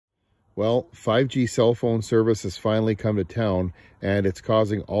Well, 5G cell phone service has finally come to town, and it's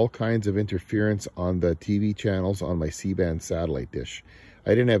causing all kinds of interference on the TV channels on my C-band satellite dish. I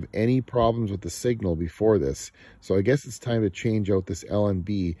didn't have any problems with the signal before this, so I guess it's time to change out this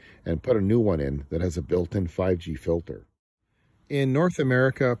LNB and put a new one in that has a built-in 5G filter. In North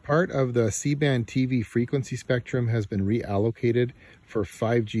America, part of the C-band TV frequency spectrum has been reallocated for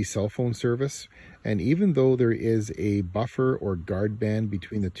 5G cell phone service. And even though there is a buffer or guard band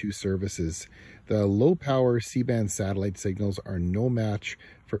between the two services, the low power C-band satellite signals are no match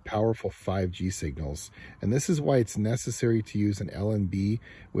for powerful 5G signals. And this is why it's necessary to use an LNB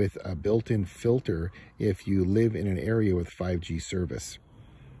with a built-in filter if you live in an area with 5G service.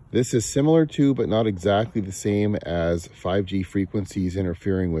 This is similar to, but not exactly the same as 5G frequencies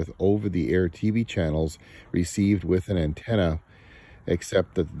interfering with over-the-air TV channels received with an antenna,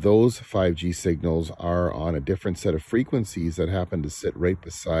 except that those 5G signals are on a different set of frequencies that happen to sit right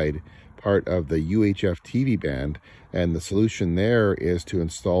beside part of the UHF TV band, and the solution there is to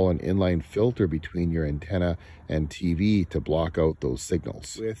install an inline filter between your antenna and TV to block out those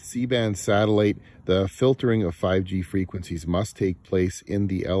signals. With C-band satellite, the filtering of 5G frequencies must take place in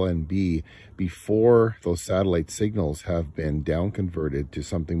the LNB before those satellite signals have been down converted to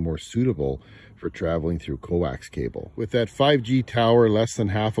something more suitable for traveling through coax cable. With that 5G tower less than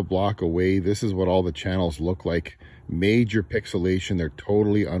half a block away, this is what all the channels look like. Major pixelation, they're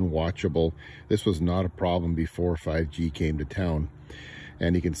totally unwatchable. This was not a problem before 5G came to town.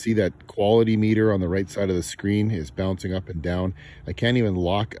 And you can see that quality meter on the right side of the screen is bouncing up and down. I can't even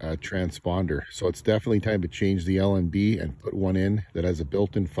lock a transponder, so it's definitely time to change the LNB and put one in that has a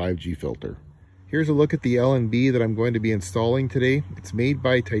built-in 5G filter. Here's a look at the LNB that I'm going to be installing today. It's made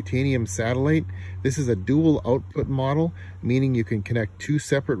by Titanium Satellite. This is a dual output model, meaning you can connect two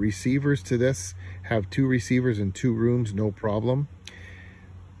separate receivers to this, have two receivers in two rooms, no problem.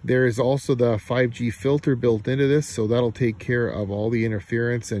 There is also the 5G filter built into this, so that'll take care of all the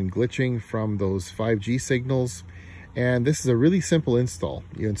interference and glitching from those 5G signals. And this is a really simple install.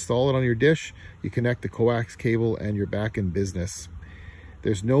 You install it on your dish, you connect the coax cable, and you're back in business.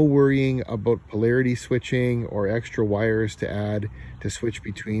 There's no worrying about polarity switching or extra wires to add to switch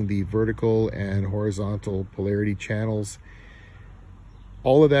between the vertical and horizontal polarity channels.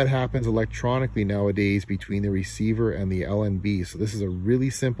 All of that happens electronically nowadays between the receiver and the LNB. So this is a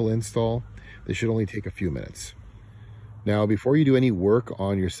really simple install. This should only take a few minutes. Now, before you do any work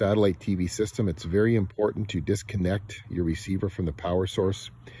on your satellite TV system, it's very important to disconnect your receiver from the power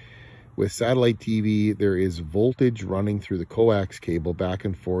source. With satellite TV, there is voltage running through the coax cable back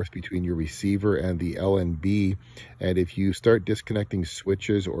and forth between your receiver and the LNB. And if you start disconnecting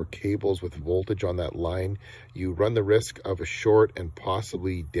switches or cables with voltage on that line, you run the risk of a short and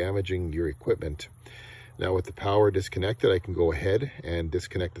possibly damaging your equipment. Now, with the power disconnected, I can go ahead and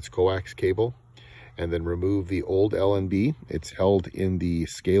disconnect this coax cable and then remove the old LNB. It's held in the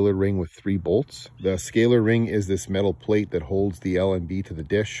scalar ring with 3 bolts. The scalar ring is this metal plate that holds the LNB to the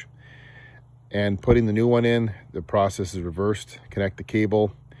dish. And putting the new one in, the process is reversed. Connect the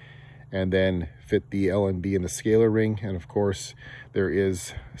cable and then fit the LNB in the scalar ring. And of course, there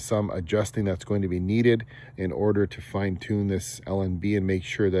is some adjusting that's going to be needed in order to fine tune this LNB and make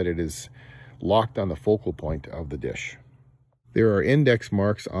sure that it is locked on the focal point of the dish. There are index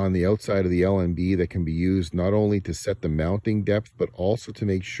marks on the outside of the LNB that can be used not only to set the mounting depth, but also to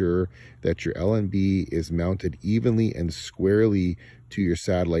make sure that your LNB is mounted evenly and squarely to your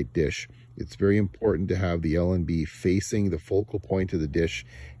satellite dish. It's very important to have the LNB facing the focal point of the dish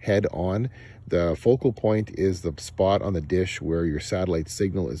head on. The focal point is the spot on the dish where your satellite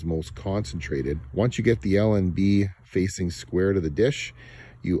signal is most concentrated. Once you get the LNB facing square to the dish,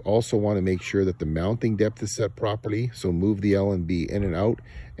 you also want to make sure that the mounting depth is set properly. So move the LNB in and out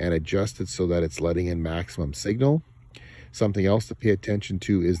and adjust it so that it's letting in maximum signal. Something else to pay attention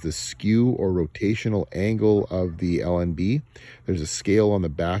to is the skew or rotational angle of the LNB. There's a scale on the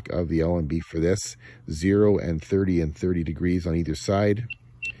back of the LNB for this, 0 and 30 and 30 degrees on either side.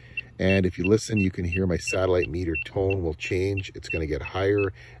 And if you listen, you can hear my satellite meter tone will change. It's going to get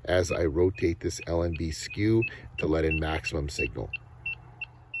higher as I rotate this LNB skew to let in maximum signal.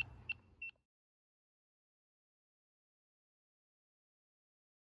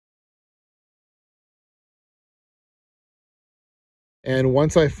 And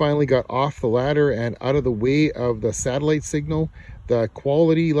once I finally got off the ladder and out of the way of the satellite signal, the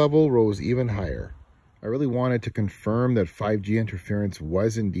quality level rose even higher. I really wanted to confirm that 5G interference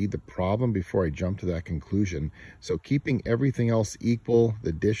was indeed the problem before I jumped to that conclusion. So keeping everything else equal,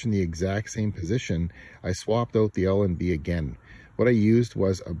 the dish in the exact same position, I swapped out the LNB again. What I used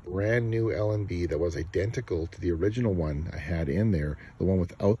was a brand new LNB that was identical to the original one I had in there, the one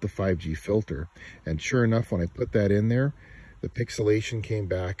without the 5G filter. And sure enough, when I put that in there, the pixelation came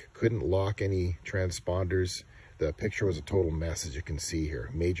back, couldn't lock any transponders. The picture was a total mess, as you can see here,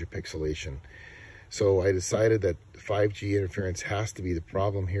 major pixelation. So I decided that 5G interference has to be the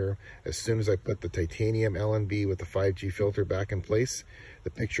problem here. As soon as I put the titanium LNB with the 5G filter back in place, the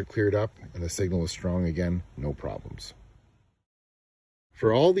picture cleared up and the signal was strong again, no problems.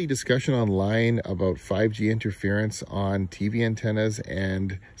 For all the discussion online about 5G interference on TV antennas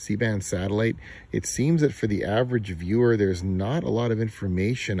and C-band satellite, it seems that for the average viewer, there's not a lot of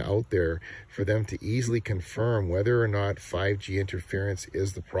information out there for them to easily confirm whether or not 5G interference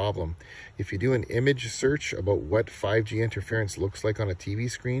is the problem. If you do an image search about what 5G interference looks like on a TV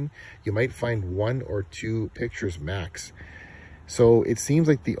screen, you might find 1 or 2 pictures max. So it seems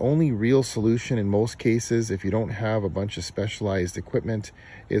like the only real solution in most cases, if you don't have a bunch of specialized equipment,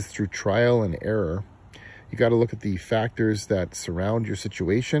 is through trial and error. You got to look at the factors that surround your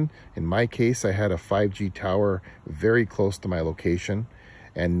situation. In my case, I had a 5G tower very close to my location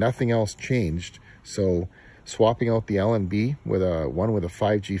and nothing else changed. So swapping out the LNB with one with a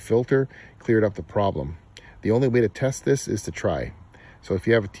 5G filter cleared up the problem. The only way to test this is to try. So if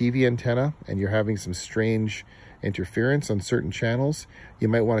you have a TV antenna and you're having some strange interference on certain channels, you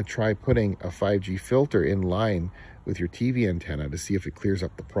might want to try putting a 5G filter in line with your TV antenna to see if it clears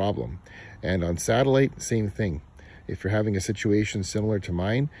up the problem. And on satellite, same thing. If you're having a situation similar to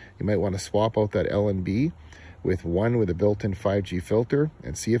mine, you might want to swap out that LNB with one with a built-in 5G filter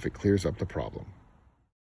and see if it clears up the problem.